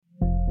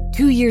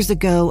2 years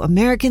ago,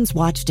 Americans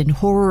watched in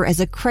horror as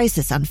a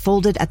crisis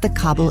unfolded at the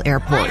Kabul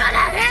airport.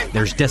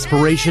 There's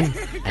desperation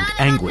and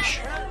anguish.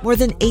 More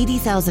than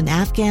 80,000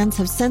 Afghans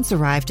have since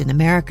arrived in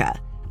America,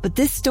 but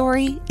this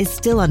story is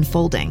still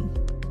unfolding.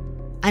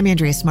 I'm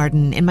Andrea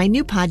Martin. In my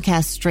new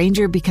podcast,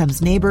 Stranger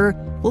Becomes Neighbor,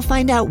 we'll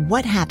find out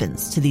what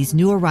happens to these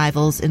new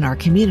arrivals in our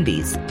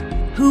communities.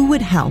 Who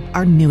would help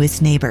our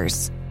newest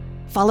neighbors?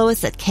 Follow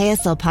us at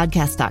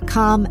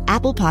kslpodcast.com,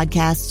 Apple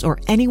Podcasts, or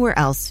anywhere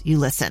else you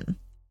listen.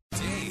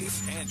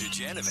 Dave and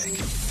Dujanovic.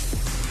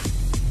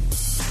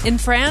 In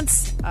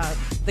France,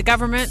 the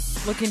government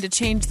looking to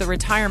change the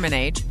retirement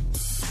age,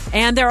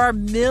 and there are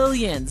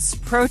millions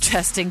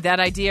protesting that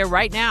idea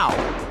right now.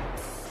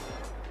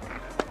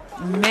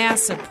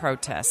 Massive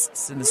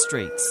protests in the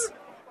streets.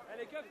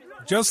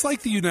 Just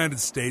like the United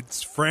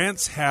States,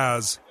 France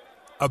has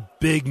a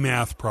big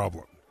math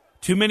problem.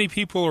 Too many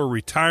people are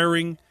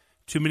retiring.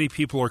 Too many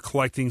people are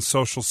collecting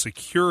Social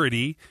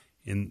Security.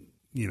 In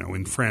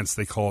France,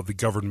 they call it the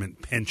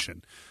government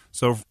pension.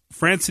 So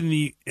France and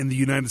the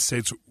United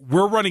States,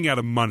 we're running out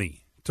of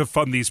money to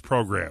fund these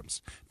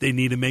programs. They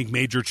need to make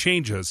major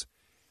changes.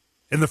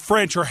 And the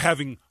French are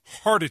having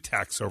heart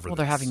attacks over this. Well,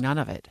 they're having none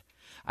of it.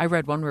 I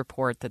read one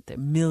report that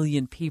 1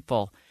 million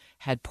people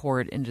had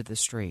poured into the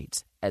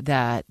streets,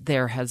 that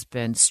there has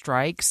been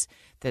strikes,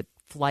 that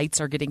flights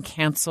are getting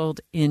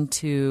canceled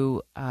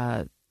into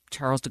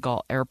Charles de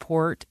Gaulle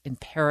Airport in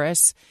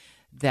Paris,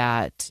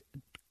 that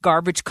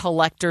garbage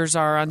collectors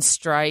are on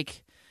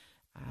strike,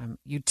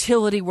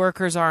 utility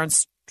workers are on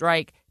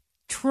strike,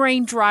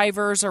 train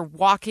drivers are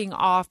walking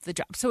off the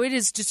job. So it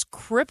is just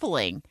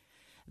crippling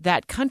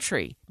that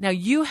country. Now,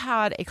 you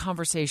had a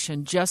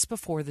conversation just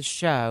before the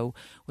show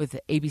with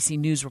the ABC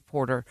News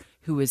reporter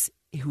who was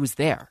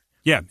there.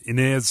 Yeah,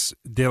 Inez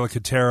de la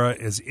Catera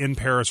is in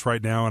Paris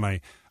right now, and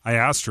I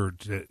asked her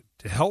to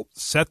help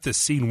set the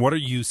scene. What are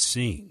you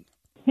seeing?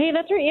 Hey,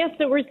 that's right. Yes,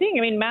 so we're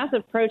seeing,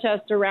 massive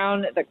protests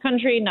around the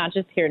country, not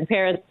just here in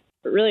Paris,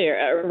 but really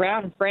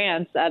around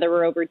France. There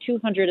were over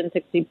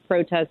 260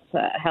 protests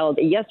held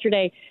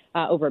yesterday.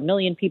 Over 1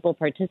 million people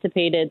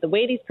participated. The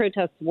way these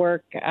protests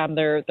work,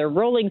 they're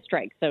rolling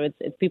strikes. So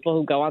it's people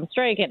who go on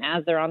strike, and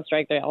as they're on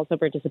strike, they also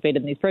participate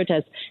in these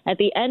protests. At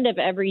the end of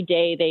every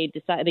day, they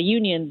decide, the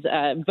unions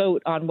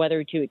vote on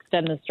whether to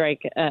extend the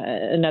strike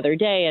another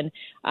day.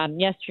 And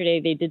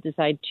yesterday, they did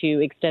decide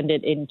to extend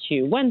it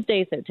into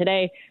Wednesday, so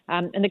today.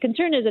 And the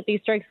concern is that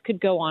these strikes could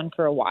go on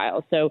for a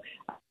while. So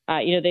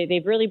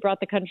they've really brought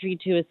the country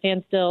to a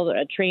standstill.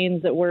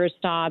 Trains that were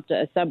stopped,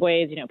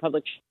 subways,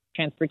 public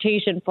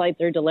transportation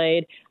flights are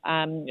delayed,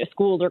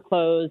 schools are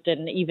closed,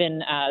 and even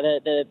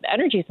the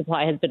energy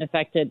supply has been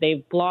affected.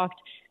 They've blocked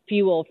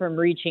fuel from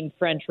reaching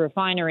French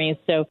refineries.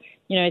 So,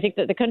 I think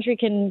that the country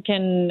can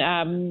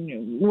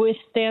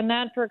withstand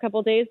that for a couple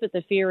of days. But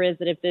the fear is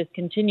that if this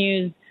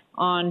continues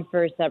on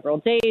for several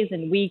days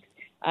and weeks,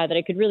 that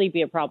it could really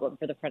be a problem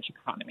for the French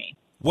economy.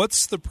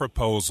 What's the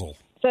proposal?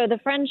 So the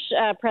French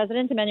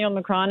President Emmanuel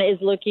Macron is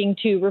looking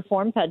to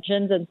reform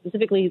pensions, and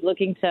specifically he's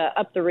looking to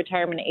up the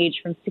retirement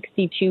age from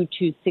 62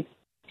 to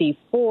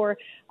 64.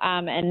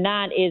 And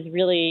that is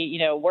really,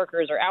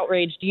 workers are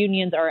outraged.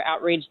 Unions are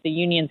outraged. The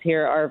unions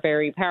here are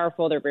very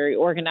powerful. They're very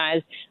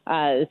organized.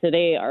 So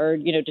they are,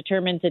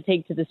 determined to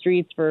take to the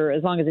streets for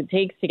as long as it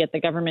takes to get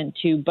the government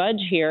to budge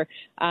here.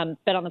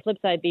 But on the flip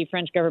side, the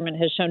French government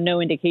has shown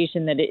no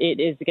indication that it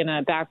is going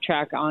to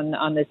backtrack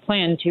on this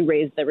plan to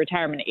raise the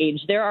retirement age.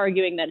 They're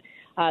arguing that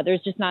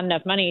there's just not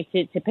enough money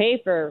to pay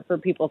for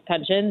people's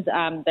pensions,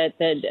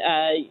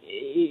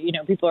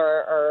 people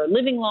are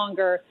living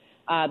longer.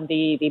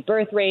 The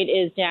birth rate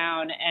is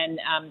down, and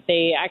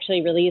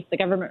the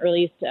government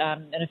released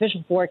an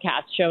official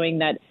forecast showing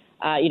that,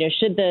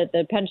 should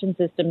the pension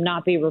system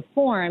not be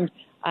reformed,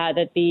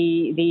 that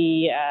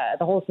the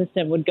whole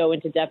system would go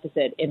into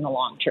deficit in the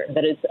long term.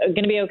 That it's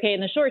going to be okay in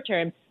the short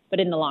term, but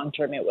in the long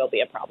term, it will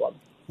be a problem.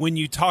 When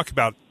you talk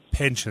about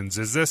pensions,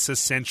 is this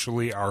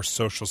essentially our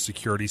Social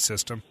Security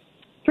system?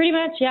 Pretty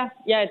much, yeah.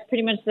 Yeah, it's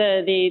pretty much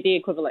the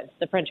equivalent,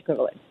 the French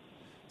equivalent.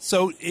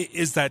 So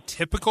is that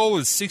typical?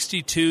 Is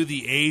 62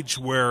 the age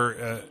where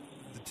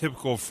the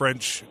typical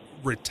French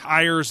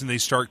retires and they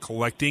start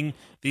collecting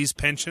these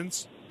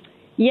pensions?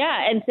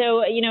 Yeah, and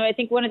so, I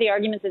think one of the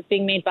arguments that's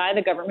being made by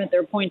the government,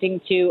 they're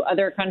pointing to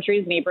other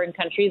countries, neighboring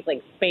countries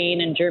like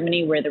Spain and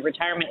Germany, where the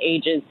retirement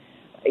age is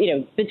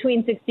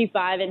between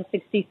 65 and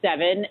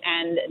 67,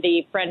 and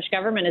the French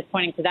government is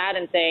pointing to that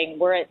and saying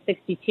we're at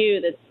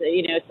 62.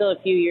 That's still a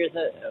few years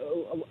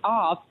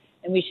off,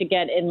 and we should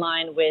get in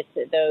line with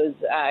those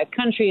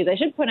countries. I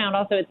should point out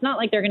also, it's not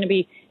like they're going to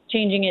be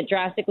changing it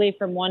drastically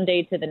from one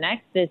day to the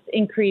next. This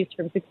increase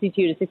from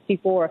 62 to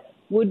 64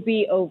 would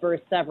be over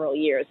several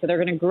years, so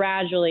they're going to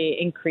gradually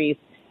increase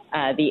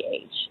the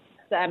age.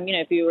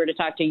 If you were to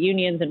talk to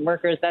unions and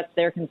workers, that's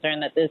their concern,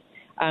 that this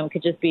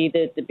could just be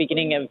the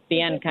beginning of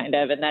the end, kind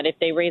of, and that if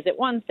they raise it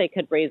once, they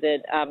could raise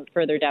it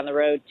further down the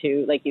road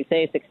to, like you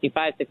say,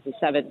 65,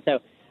 67. So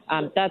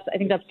I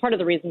think that's part of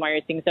the reason why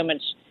you're seeing so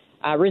much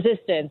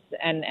resistance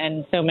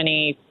and so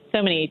many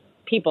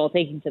people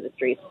taking to the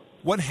streets.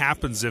 What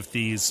happens if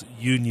these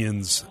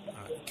unions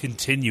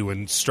continue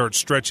and start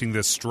stretching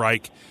this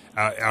strike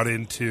out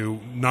into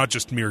not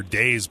just mere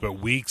days, but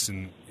weeks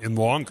and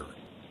longer?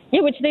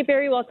 Yeah, which they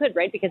very well could,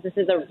 right? Because this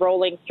is a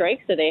rolling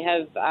strike. So they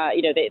have,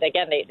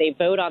 they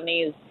vote on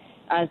these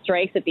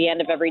strikes at the end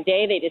of every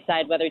day. They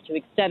decide whether to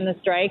extend the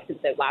strikes. And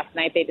so last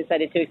night they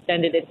decided to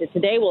extend it into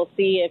today. We'll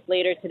see if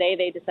later today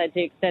they decide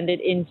to extend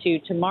it into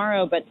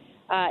tomorrow. But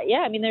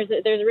there's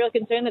a real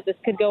concern that this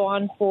could go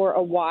on for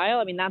a while.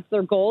 I mean, that's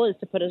their goal, is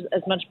to put as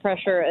much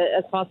pressure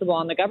as possible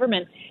on the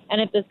government. And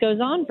if this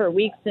goes on for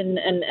weeks and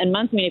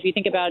months, I mean, if you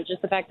think about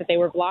just the fact that they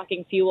were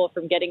blocking fuel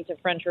from getting to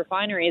French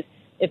refineries,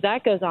 if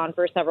that goes on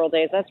for several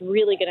days, that's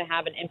really going to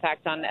have an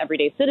impact on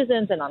everyday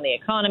citizens and on the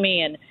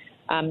economy. And,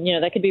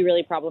 that could be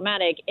really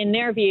problematic. In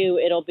their view,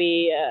 it'll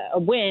be a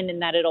win in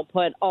that it'll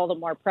put all the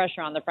more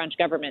pressure on the French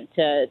government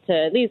to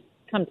at least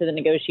come to the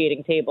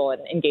negotiating table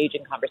and engage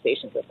in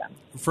conversations with them.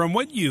 From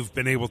what you've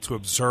been able to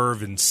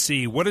observe and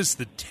see, what is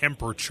the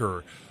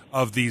temperature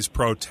of these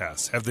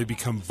protests? Have they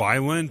become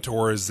violent,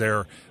 or is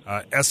there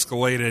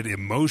escalated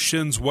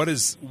emotions?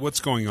 What's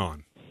going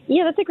on?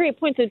 Yeah, that's a great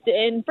point. So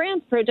in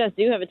France, protests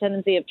do have a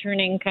tendency of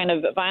turning kind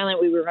of violent.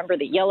 We remember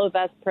the Yellow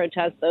Vest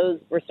protests. Those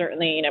were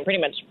certainly,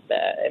 pretty much,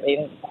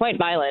 quite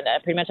violent.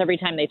 Pretty much every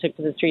time they took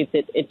to the streets,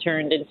 it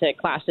turned into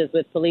clashes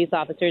with police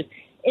officers.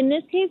 In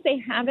this case, they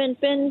haven't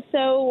been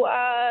so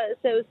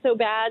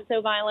bad,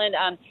 so violent.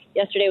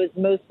 Yesterday was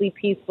mostly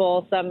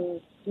peaceful. Some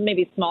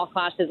maybe small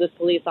clashes with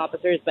police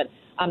officers, but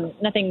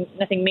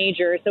nothing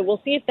major. So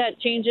we'll see if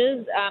that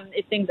changes,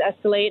 if things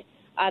escalate.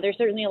 There's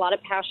certainly a lot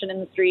of passion in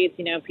the streets,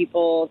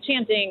 people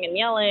chanting and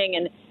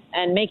yelling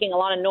and making a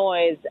lot of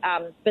noise.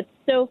 But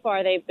so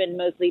far, they've been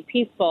mostly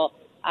peaceful.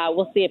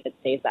 We'll see if it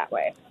stays that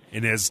way.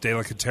 Inez de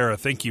la Cantera,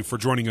 thank you for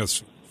joining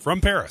us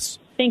from Paris.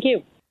 Thank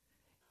you.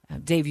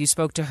 Dave, you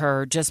spoke to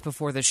her just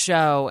before the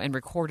show and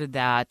recorded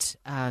that,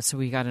 so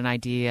we got an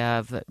idea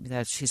of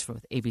that. She's from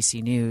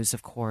ABC News,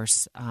 of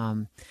course,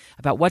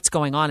 about what's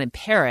going on in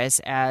Paris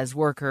as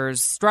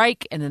workers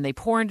strike and then they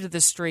pour into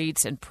the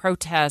streets and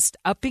protest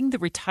upping the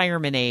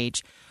retirement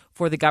age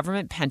for the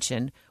government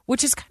pension,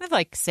 which is kind of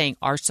like saying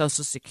our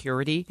Social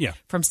Security,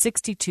 from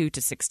 62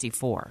 to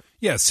 64.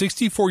 Yeah,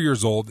 64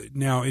 years old.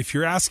 Now, if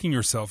you're asking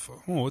yourself,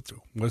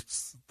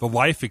 what's the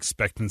life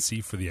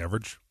expectancy for the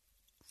average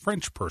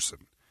French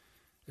person?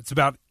 It's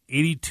about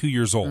 82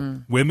 years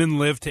old. Women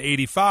live to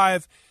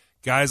 85.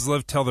 Guys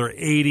live till they're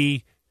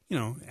 80.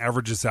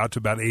 Averages out to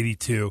about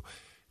 82.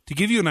 To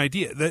give you an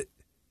idea,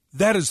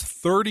 that is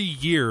 30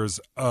 years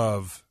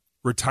of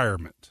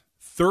retirement,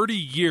 30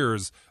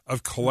 years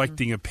of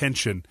collecting a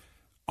pension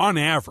on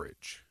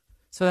average.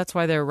 So that's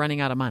why they're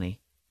running out of money.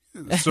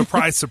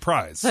 Surprise,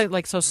 surprise.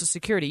 Like Social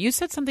Security. You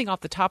said something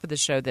off the top of the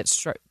show that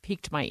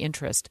piqued my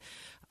interest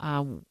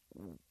when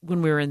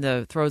we were in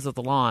the throes of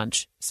the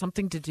launch,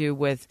 something to do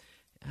with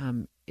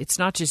it's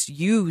not just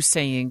you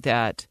saying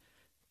that,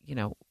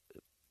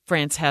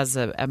 France has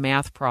a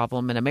math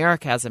problem and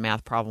America has a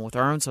math problem with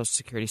our own Social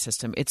Security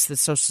system. It's the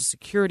Social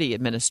Security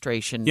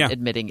Administration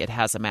admitting it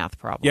has a math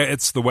problem. Yeah,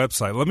 it's the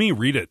website. Let me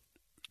read it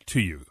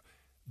to you.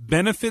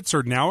 Benefits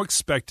are now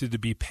expected to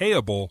be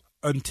payable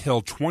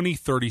until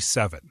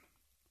 2037.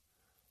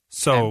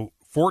 So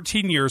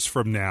 14 years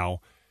from now,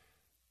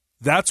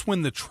 that's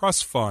when the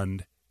trust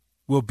fund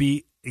will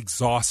be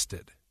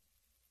exhausted.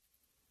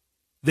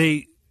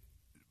 They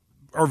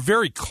are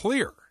very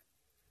clear.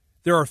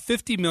 There are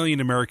 50 million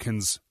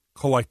Americans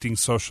collecting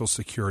Social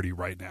Security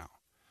right now.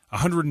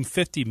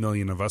 150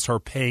 million of us are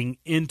paying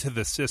into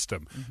the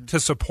system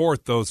to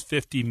support those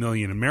 50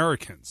 million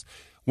Americans.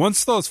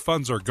 Once those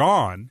funds are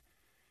gone,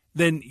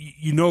 then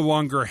you no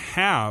longer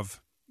have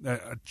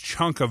a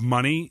chunk of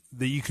money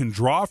that you can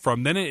draw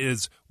from. Then it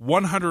is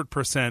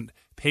 100%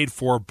 paid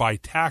for by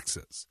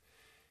taxes.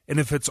 And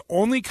if it's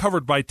only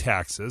covered by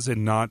taxes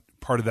and not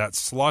part of that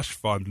slush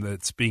fund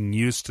that's being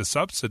used to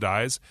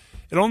subsidize,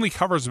 it only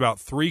covers about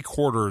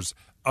 3/4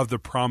 of the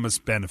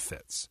promised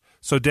benefits.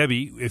 So,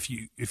 Debbie,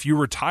 if you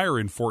retire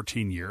in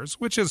 14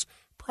 years, which is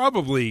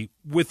probably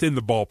within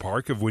the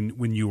ballpark of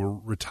when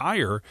you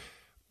retire,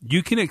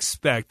 you can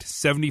expect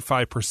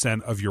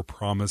 75% of your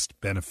promised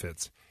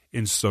benefits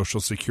in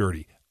Social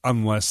Security,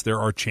 unless there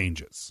are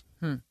changes.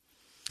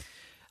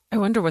 I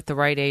wonder what the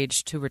right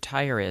age to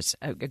retire is.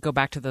 I go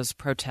back to those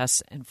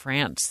protests in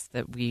France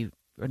that we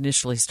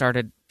initially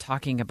started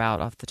talking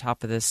about off the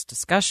top of this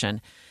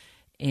discussion.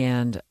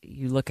 And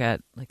you look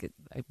at,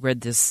 I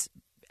read this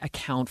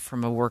account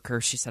from a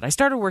worker. She said, I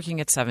started working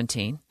at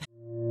 17.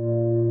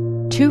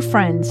 Two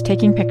friends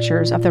taking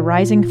pictures of the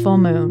rising full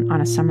moon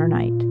on a summer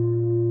night.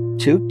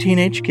 Two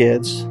teenage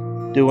kids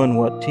doing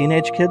what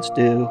teenage kids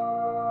do.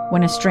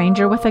 When a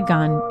stranger with a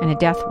gun and a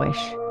death wish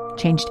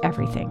changed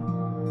everything.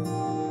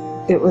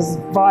 It was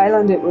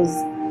violent, it was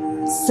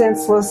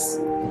senseless,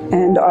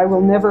 and I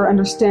will never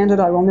understand it,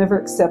 I will never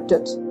accept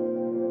it.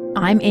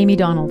 I'm Amy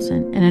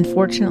Donaldson, and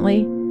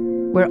unfortunately,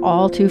 we're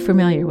all too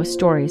familiar with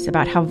stories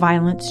about how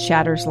violence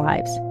shatters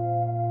lives.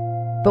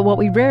 But what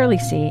we rarely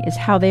see is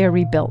how they are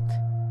rebuilt.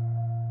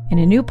 In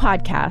a new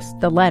podcast,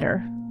 The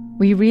Letter,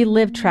 we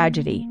relive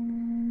tragedy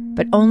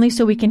but only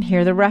so we can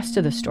hear the rest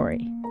of the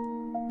story.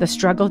 The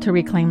struggle to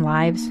reclaim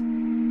lives,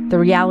 the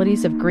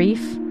realities of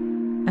grief,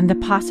 and the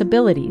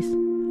possibilities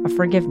of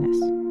forgiveness.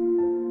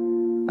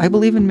 I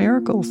believe in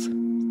miracles.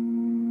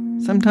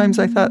 Sometimes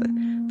I thought,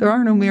 there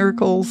are no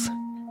miracles.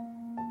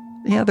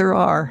 Yeah, there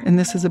are, and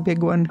this is a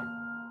big one.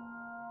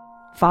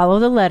 Follow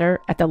The Letter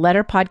at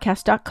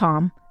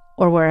theletterpodcast.com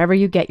or wherever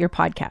you get your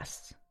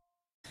podcasts.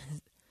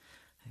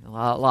 A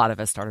lot of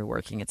us started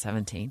working at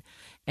 17.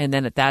 And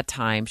then at that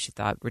time, she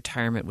thought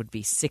retirement would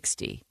be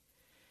 60.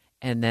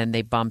 And then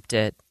they bumped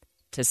it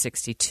to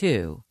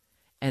 62.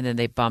 And then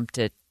they bumped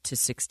it to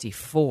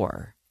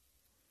 64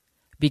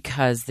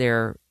 because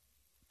their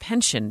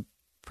pension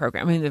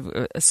program, I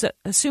mean,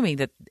 assuming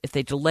that if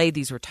they delay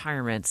these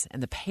retirements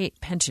and the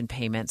pension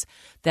payments,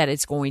 that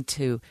it's going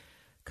to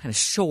kind of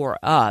shore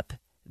up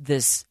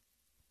this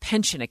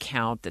pension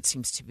account that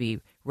seems to be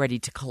ready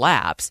to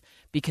collapse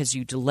because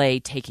you delay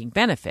taking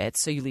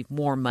benefits, so you leave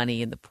more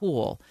money in the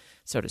pool,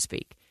 so to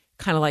speak,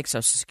 kind of like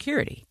Social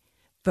Security.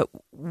 But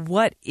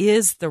what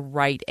is the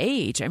right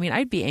age? I mean,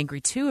 I'd be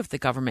angry, too, if the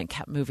government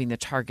kept moving the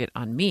target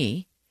on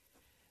me,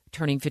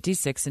 turning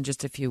 56 in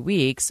just a few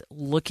weeks,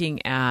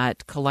 looking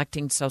at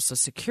collecting Social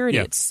Security.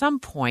 Yeah. At some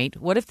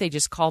point, what if they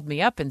just called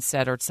me up and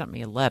said, or sent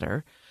me a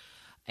letter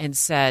and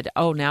said,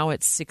 oh, now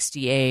it's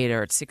 68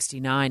 or it's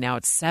 69, now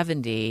it's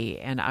 70,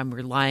 and I'm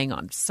relying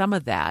on some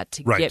of that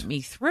to get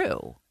me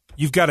through.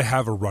 You've got to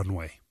have a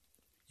runway.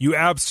 You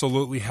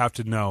absolutely have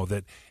to know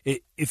that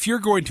if you're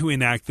going to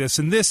enact this,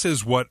 and this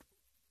is what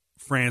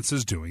France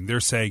is doing, they're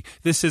saying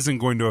this isn't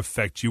going to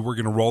affect you. We're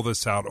going to roll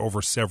this out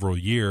over several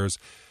years,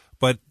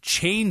 but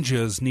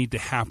changes need to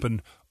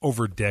happen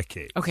over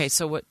decades. Okay,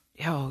 so what?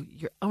 I want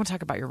to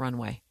talk about your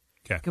runway.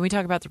 Okay. Can we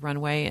talk about the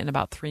runway in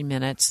about 3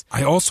 minutes?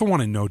 I also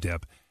want to know,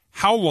 Deb,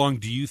 how long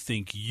do you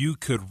think you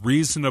could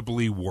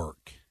reasonably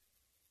work?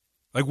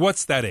 Like,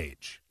 what's that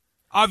age?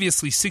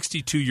 Obviously,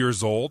 62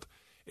 years old.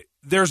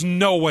 There's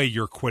no way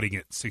you're quitting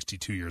at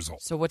 62 years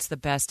old. So what's the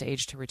best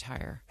age to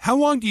retire? How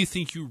long do you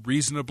think you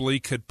reasonably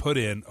could put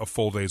in a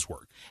full day's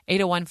work?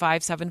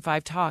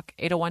 801-575-TALK.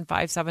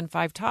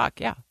 801-575-TALK,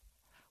 yeah.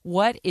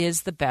 What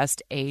is the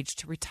best age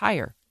to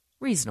retire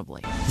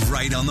reasonably?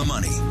 Right on the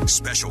money.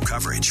 Special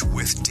coverage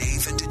with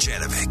Dave and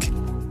Dujanovic.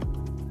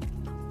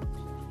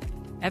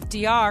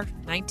 FDR,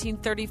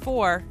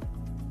 1934.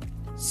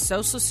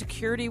 Social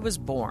Security was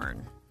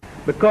born.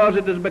 Because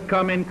it has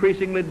become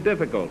increasingly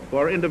difficult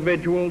for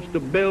individuals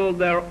to build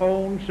their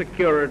own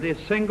security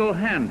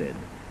single-handed,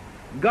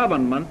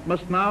 government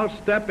must now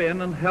step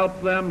in and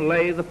help them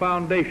lay the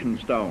foundation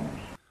stones.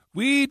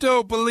 We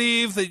don't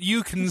believe that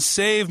you can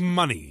save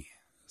money,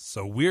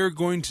 so we're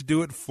going to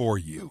do it for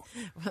you.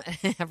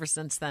 Ever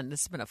since then,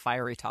 this has been a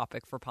fiery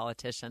topic for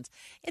politicians.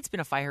 It's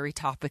been a fiery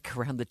topic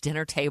around the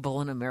dinner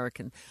table in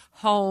American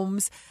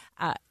homes.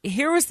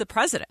 Here was the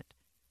president.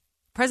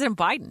 President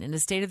Biden in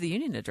his State of the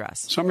Union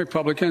address. Some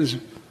Republicans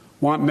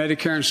want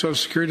Medicare and Social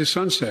Security to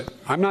sunset.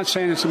 I'm not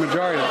saying it's a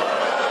majority.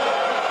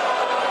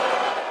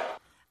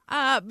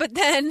 But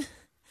then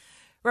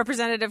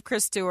Representative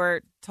Chris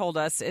Stewart told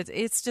us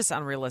it's just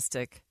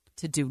unrealistic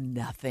to do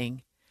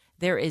nothing.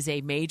 There is a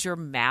major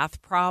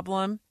math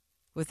problem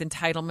with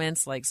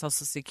entitlements like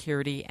Social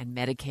Security and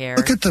Medicare.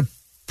 Look at the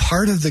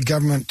part of the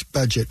government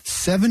budget.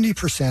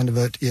 70% of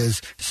it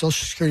is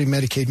Social Security,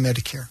 Medicaid,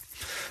 Medicare.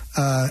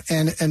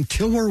 And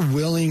until we're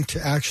willing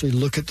to actually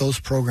look at those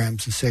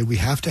programs and say we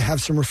have to have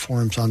some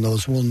reforms on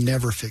those, we'll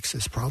never fix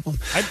this problem.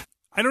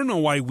 I don't know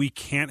why we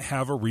can't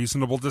have a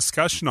reasonable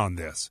discussion on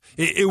this.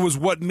 It was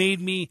what made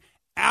me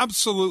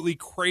absolutely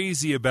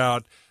crazy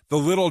about the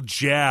little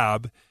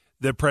jab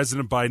that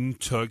President Biden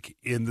took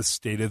in the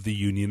State of the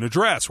Union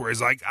address, where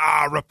he's like,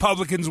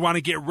 Republicans want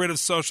to get rid of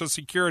Social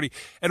Security.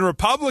 And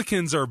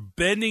Republicans are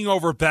bending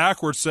over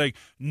backwards saying,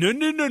 no,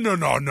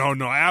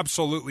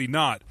 absolutely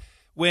not.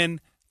 When,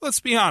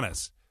 let's be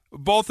honest,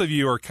 both of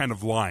you are kind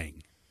of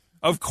lying.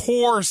 Of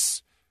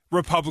course,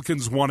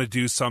 Republicans want to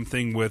do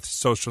something with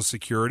Social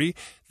Security.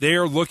 They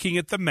are looking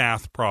at the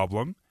math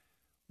problem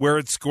where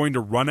it's going to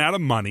run out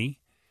of money,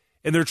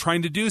 and they're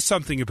trying to do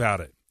something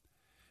about it.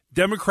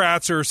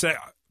 Democrats are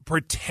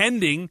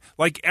pretending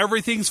like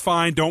everything's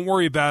fine, don't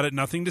worry about it,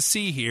 nothing to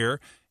see here,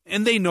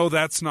 and they know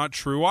that's not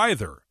true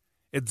either.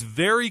 It's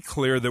very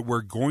clear that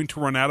we're going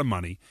to run out of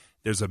money.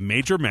 There's a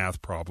major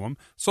math problem,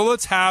 so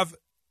let's have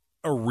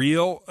a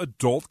real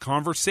adult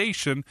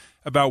conversation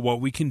about what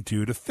we can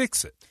do to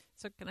fix it.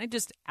 So can I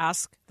just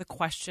ask the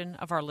question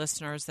of our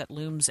listeners that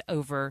looms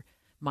over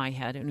my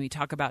head? And we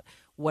talk about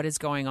what is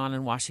going on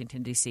in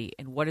Washington, D.C.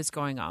 and what is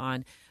going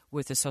on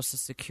with the Social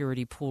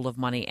Security pool of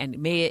money. And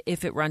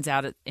if it runs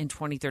out in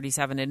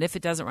 2037 and if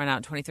it doesn't run out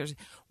in 2030,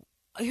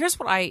 here's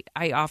what I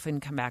often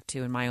come back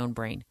to in my own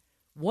brain.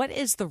 What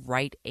is the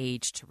right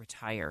age to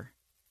retire?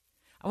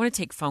 I want to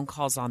take phone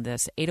calls on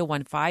this,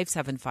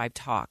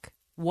 801-575-TALK.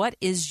 What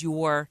is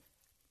your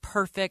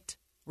perfect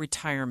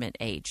retirement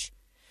age?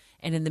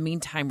 And in the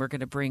meantime, we're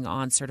going to bring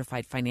on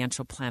certified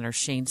financial planner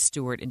Shane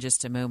Stewart in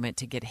just a moment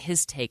to get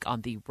his take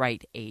on the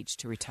right age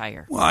to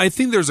retire. Well, I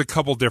think there's a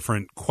couple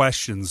different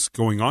questions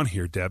going on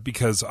here, Deb,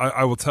 because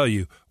I will tell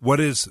you, what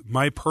is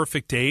my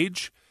perfect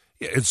age?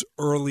 As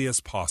early as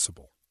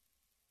possible.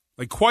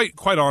 Like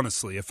quite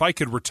honestly, if I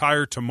could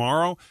retire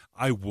tomorrow,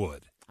 I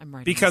would. I'm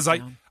writing because this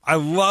down. I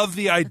love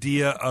the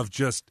idea of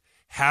just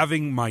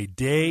having my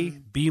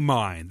day be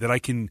mine, that I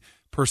can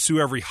pursue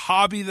every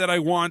hobby that I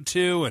want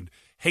to and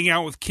hang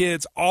out with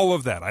kids, all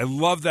of that. I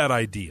love that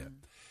idea.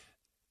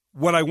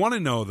 What I want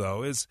to know,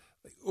 though, is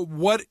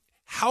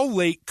how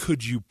late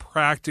could you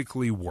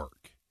practically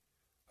work?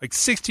 Like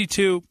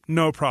 62,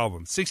 no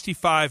problem.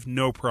 65,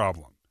 no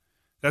problem.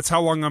 That's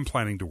how long I'm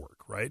planning to work,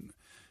 right?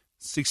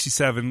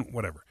 67,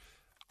 whatever.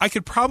 I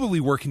could probably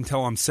work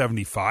until I'm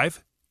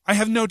 75. I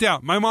have no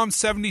doubt. My mom's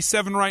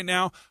 77 right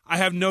now. I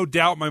have no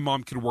doubt my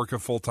mom could work a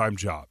full-time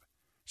job.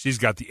 She's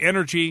got the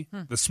energy,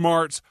 the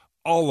smarts,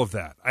 all of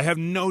that. I have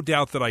no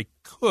doubt that I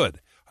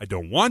could. I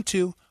don't want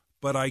to,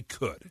 but I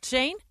could.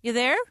 Shane, you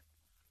there?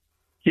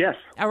 Yes.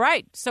 All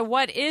right. So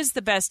what is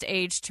the best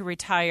age to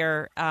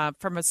retire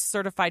from a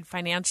certified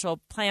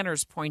financial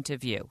planner's point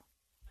of view?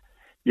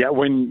 Yeah,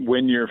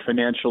 when you're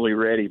financially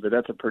ready, but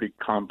that's a pretty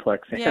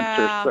complex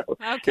answer. So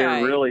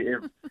okay. it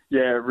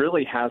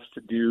really has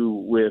to do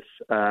with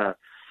the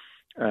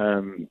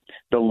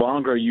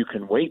longer you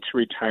can wait to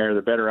retire,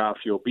 the better off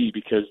you'll be,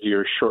 because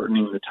you're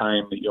shortening the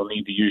time that you'll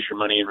need to use your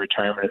money in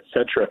retirement, et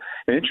cetera.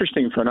 An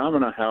interesting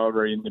phenomenon,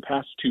 however, in the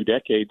past 2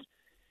 decades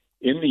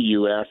in the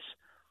U.S.,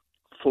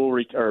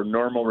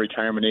 normal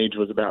retirement age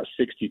was about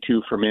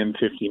 62 for men,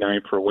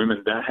 59 for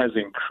women. That has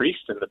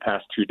increased in the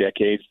past 2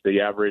 decades.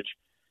 The average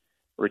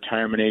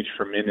retirement age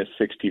for men is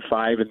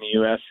 65 in the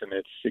U.S., and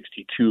it's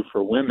 62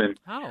 for women.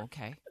 Oh,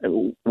 okay.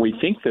 We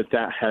think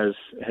that has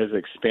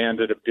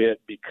expanded a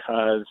bit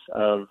because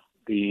of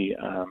the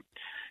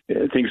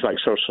things like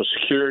Social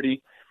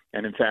Security.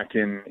 And in fact,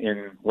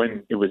 in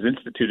when it was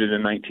instituted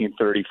in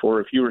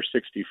 1934, if you were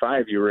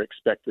 65, you were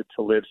expected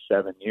to live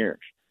 7 years.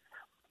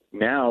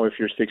 Now, if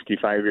you're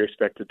 65, you're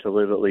expected to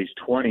live at least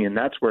 20, and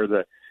that's where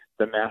the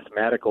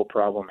mathematical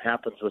problem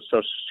happens with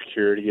Social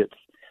Security.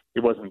 It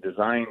wasn't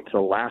designed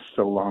to last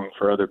so long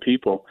for other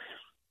people.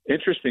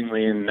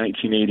 Interestingly, in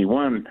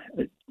 1981,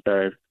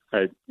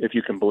 if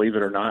you can believe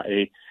it or not,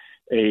 a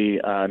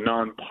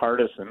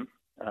nonpartisan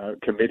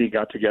committee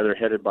got together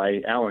headed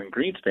by Alan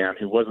Greenspan,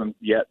 who wasn't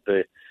yet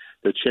the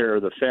chair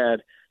of the Fed,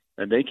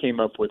 and they came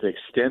up with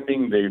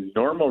extending the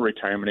normal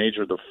retirement age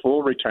or the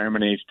full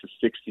retirement age to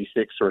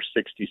 66 or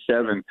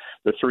 67.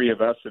 The three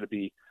of us would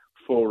be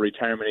full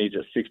retirement age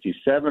at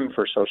 67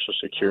 for Social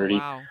Security. Oh,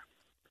 wow.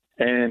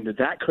 And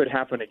that could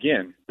happen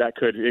again.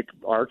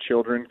 Our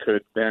children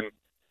could then,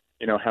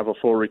 have a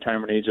full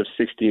retirement age of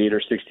 68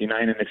 or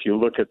 69. And if you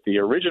look at the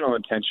original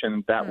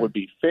intention, that would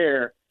be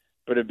fair,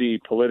 but it'd be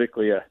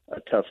politically a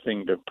tough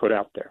thing to put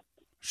out there.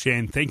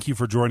 Shane, thank you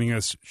for joining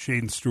us.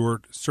 Shane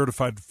Stewart,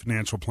 certified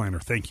financial planner.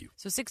 Thank you.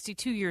 So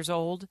 62 years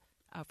old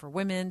for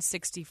women,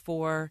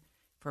 64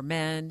 for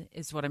men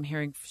is what I'm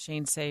hearing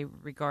Shane say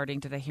regarding,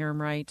 did I hear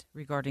him right,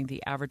 regarding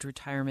the average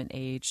retirement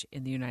age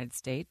in the United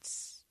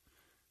States?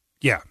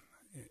 Yeah.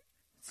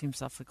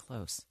 Seems awfully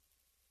close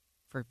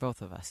for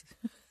both of us.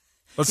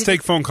 Let's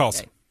take phone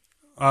calls. Okay.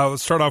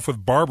 Let's start off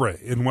with Barbara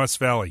in West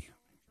Valley.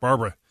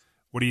 Barbara,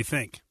 what do you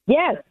think?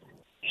 Yes.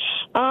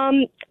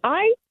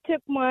 I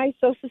took my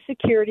Social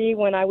Security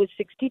when I was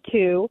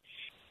 62,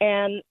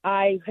 and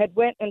I had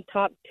went and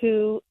talked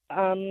to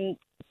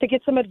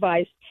get some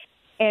advice.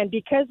 And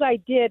because I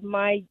did,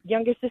 my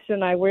younger sister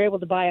and I were able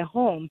to buy a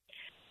home.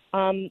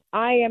 I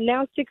am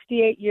now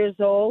 68 years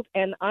old,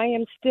 and I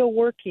am still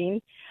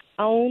working,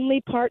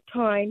 only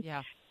part-time,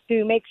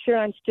 to make sure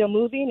I'm still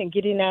moving and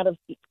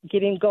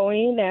getting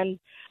going.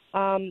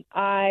 And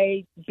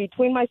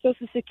between my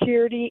Social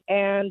Security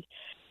and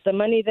the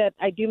money that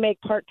I do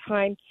make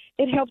part-time,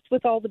 it helps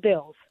with all the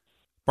bills.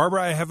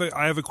 Barbara, I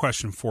have a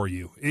question for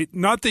you.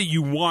 Not that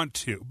you want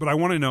to, but I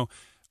want to know,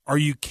 are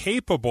you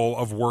capable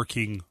of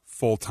working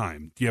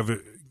full-time? Do you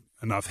have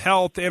enough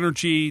health,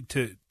 energy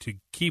to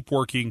keep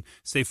working,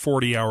 say,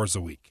 40 hours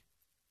a week?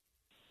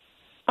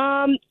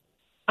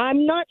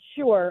 I'm not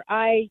sure.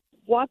 I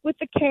walk with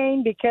a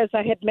cane because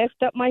I had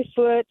messed up my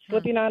foot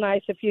slipping on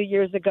ice a few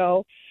years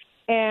ago.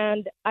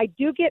 And I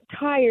do get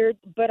tired,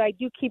 but I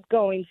do keep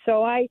going.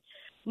 So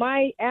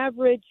my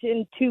average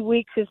in 2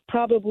 weeks is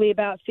probably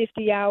about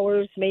 50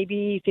 hours,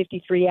 maybe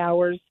 53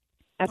 hours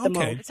at the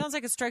moment. It sounds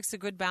like it strikes a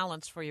good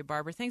balance for you,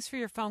 Barbara. Thanks for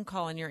your phone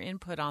call and your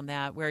input on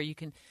that, where you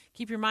can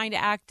keep your mind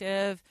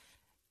active,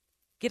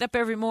 get up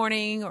every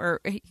morning, or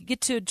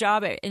get to a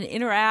job and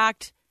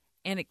interact,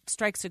 and it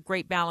strikes a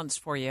great balance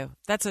for you.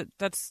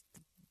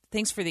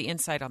 Thanks for the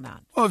insight on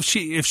that. Well,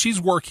 if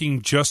she's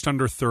working just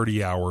under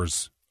 30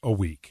 hours a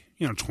week,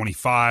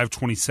 25,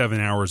 27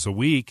 hours a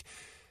week,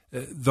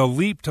 the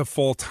leap to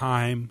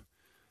full-time,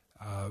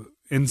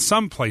 in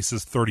some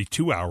places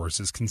 32 hours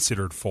is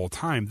considered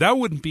full-time. That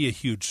wouldn't be a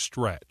huge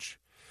stretch.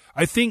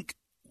 I think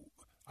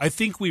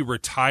we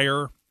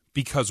retire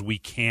because we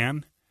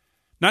can,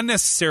 not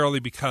necessarily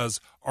because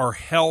our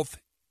health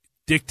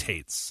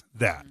dictates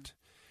that.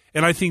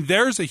 And I think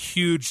there's a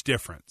huge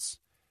difference.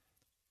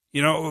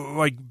 You know,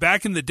 like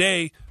back in the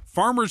day,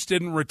 farmers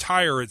didn't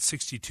retire at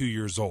 62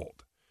 years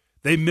old.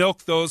 They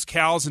milked those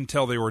cows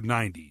until they were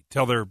 90,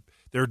 till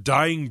their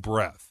dying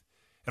breath.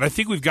 And I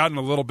think we've gotten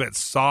a little bit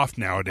soft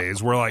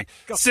nowadays. We're like,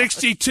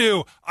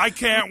 62, I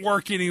can't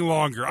work any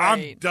longer.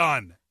 Right. I'm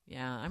done.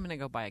 Yeah, I'm going to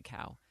go buy a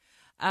cow.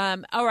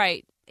 All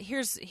right,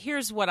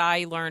 here's what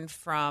I learned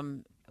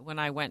from when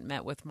I went and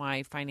met with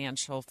my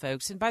financial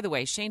folks. And by the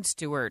way, Shane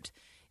Stewart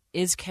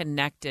is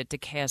connected to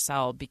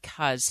KSL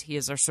because he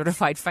is our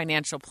certified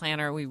financial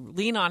planner. We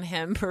lean on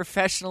him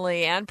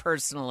professionally and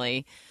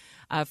personally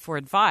for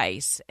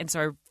advice. And so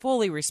I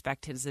fully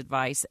respect his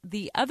advice.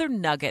 The other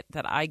nugget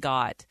that I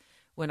got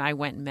when I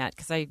went and met,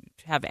 because I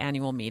have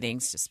annual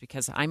meetings just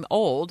because I'm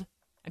old.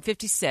 I'm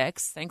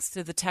 56, thanks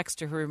to the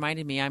texter who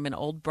reminded me I'm an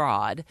old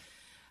broad.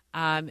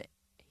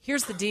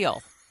 Here's the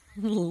deal.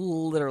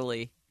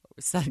 Literally,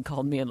 son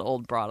called me an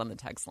old broad on the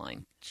text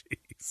line.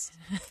 Jeez.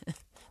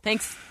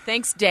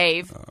 Thanks,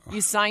 Dave. You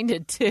signed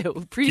it too.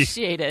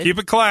 Appreciate it. Keep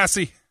it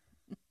classy.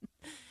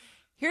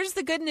 Here's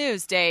the good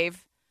news,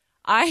 Dave.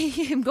 I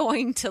am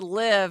going to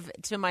live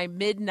to my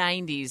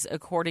mid-90s,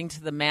 according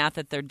to the math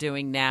that they're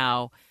doing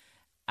now,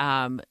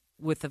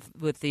 with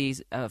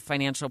the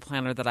financial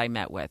planner that I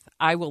met with.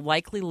 I will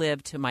likely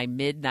live to my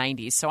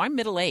mid-90s, so I'm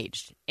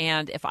middle-aged.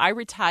 And if I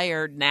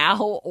retire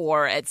now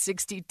or at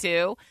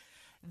 62,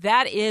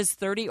 that is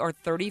 30 or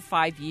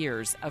 35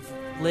 years of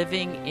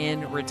living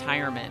in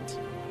retirement.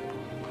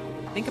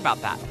 Think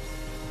about that.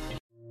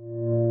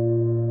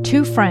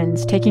 Two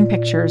friends taking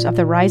pictures of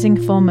the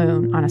rising full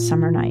moon on a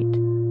summer night.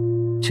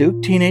 Two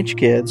teenage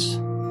kids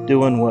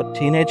doing what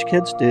teenage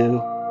kids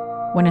do.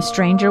 When a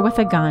stranger with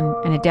a gun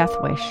and a death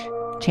wish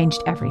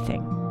changed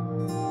everything.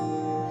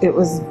 It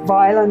was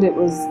violent, it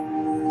was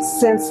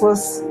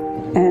senseless,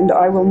 and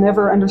I will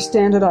never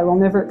understand it, I will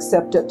never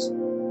accept it.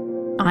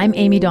 I'm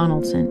Amy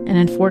Donaldson, and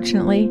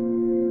unfortunately,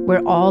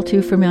 we're all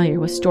too familiar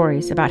with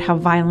stories about how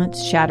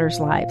violence shatters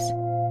lives.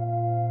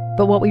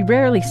 But what we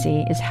rarely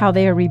see is how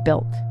they are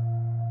rebuilt.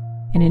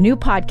 In a new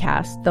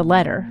podcast, The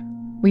Letter,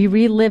 we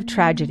relive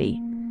tragedy,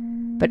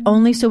 but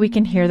only so we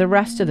can hear the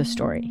rest of the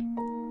story.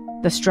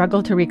 The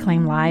struggle to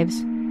reclaim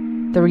lives,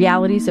 the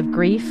realities of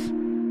grief,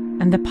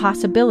 and the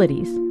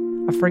possibilities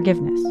of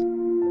forgiveness.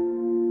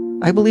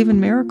 I believe in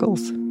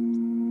miracles.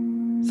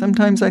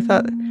 Sometimes I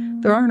thought,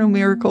 there are no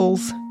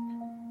miracles.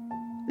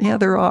 Yeah,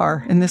 there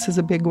are, and this is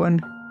a big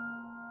one.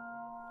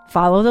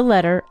 Follow The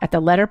Letter at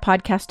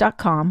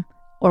theletterpodcast.com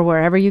or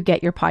wherever you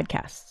get your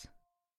podcasts.